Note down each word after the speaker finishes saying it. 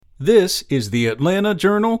This is the Atlanta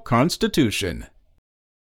Journal-Constitution.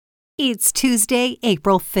 It's Tuesday,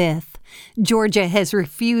 April 5th. Georgia has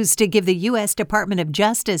refused to give the U.S. Department of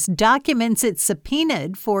Justice documents it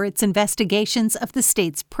subpoenaed for its investigations of the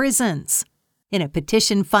state's prisons. In a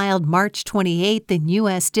petition filed March 28th in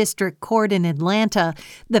U.S. District Court in Atlanta,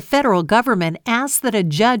 the federal government asked that a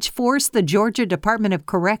judge force the Georgia Department of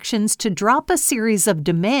Corrections to drop a series of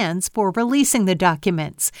demands for releasing the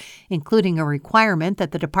documents, including a requirement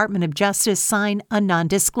that the Department of Justice sign a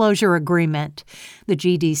non-disclosure agreement. The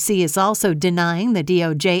GDC is also denying the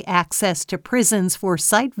DOJ access to prisons for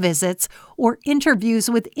site visits or interviews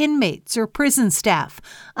with inmates or prison staff,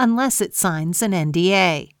 unless it signs an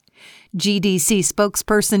NDA. GDC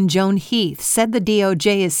spokesperson Joan Heath said the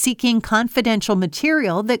DOJ is seeking confidential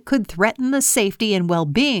material that could threaten the safety and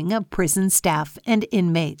well-being of prison staff and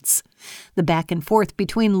inmates. The back and forth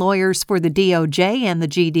between lawyers for the DOJ and the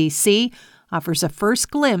GDC offers a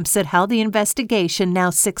first glimpse at how the investigation, now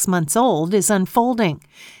 6 months old, is unfolding,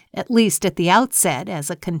 at least at the outset as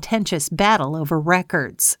a contentious battle over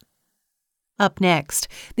records. Up next,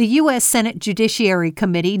 the U.S. Senate Judiciary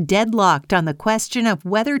Committee deadlocked on the question of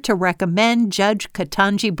whether to recommend Judge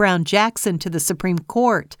Ketanji Brown Jackson to the Supreme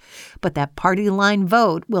Court, but that party-line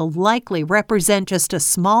vote will likely represent just a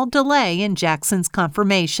small delay in Jackson's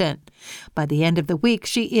confirmation. By the end of the week,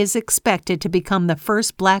 she is expected to become the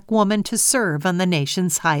first Black woman to serve on the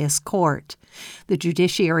nation's highest court. The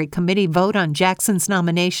Judiciary Committee vote on Jackson's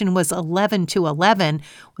nomination was 11-11,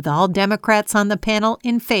 with all Democrats on the panel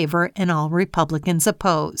in favor and all Republicans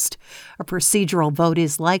opposed. A procedural vote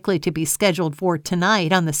is likely to be scheduled for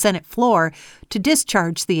tonight on the Senate floor to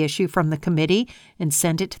discharge the issue from the committee and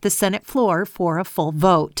send it to the Senate floor for a full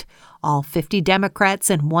vote. All 50 Democrats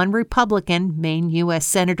and 1 Republican, Maine U.S.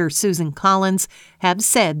 Senator Susan Collins, have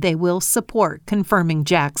said they will support confirming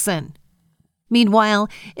Jackson. Meanwhile,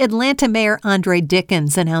 Atlanta Mayor Mayor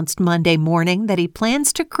Dickens announced Monday morning that he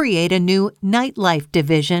plans to create a new nightlife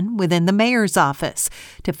division within the mayor's office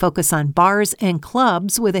to focus on bars and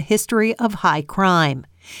clubs with a history of high crime.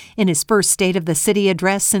 In his first State of the City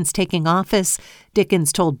address since taking office,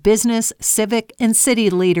 Dickens told business, civic, and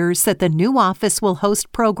city leaders that the new office will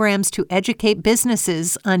host programs to educate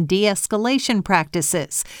businesses on de-escalation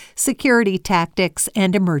practices, security tactics,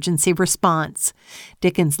 and emergency response.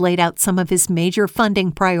 Dickens laid out some of his major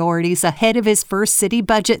funding priorities ahead of his first city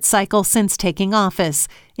budget cycle since taking office,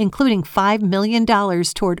 including $5 million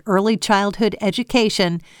toward early childhood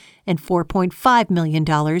education and $4.5 million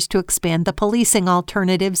to expand the policing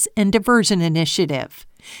alternatives and diversion initiative.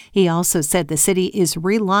 He also said the city is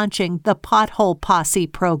relaunching the Pothole Posse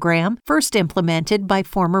program, first implemented by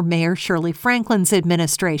former Mayor Shirley Franklin's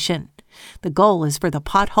administration. The goal is for the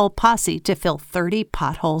Pothole Posse to fill 30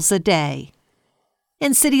 potholes a day.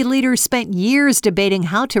 And city leaders spent years debating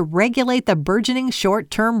how to regulate the burgeoning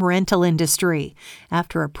short-term rental industry.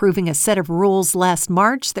 After approving a set of rules last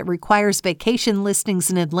March that requires vacation listings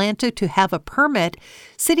in Atlanta to have a permit,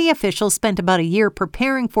 city officials spent about a year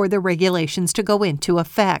preparing for the regulations to go into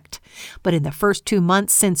effect. But in the first 2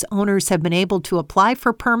 months since owners have been able to apply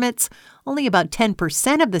for permits, only about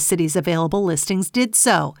 10% of the city's available listings did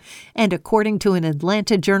so. And according to an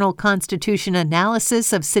Atlanta Journal-Constitution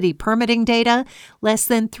analysis of city permitting data, less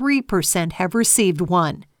than 3% have received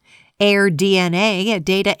one. AirDNA, a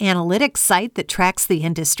data analytics site that tracks the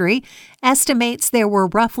industry, estimates there were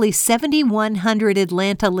roughly 7,100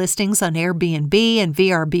 Atlanta listings on Airbnb and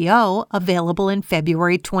VRBO available in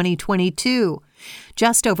February 2022.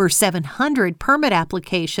 Just over 700 permit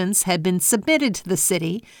applications had been submitted to the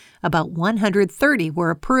city. About 130 were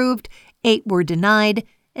approved, 8 were denied,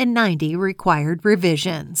 and 90 required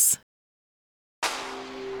revisions.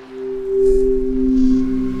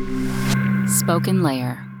 Spoken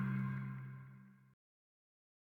Layer.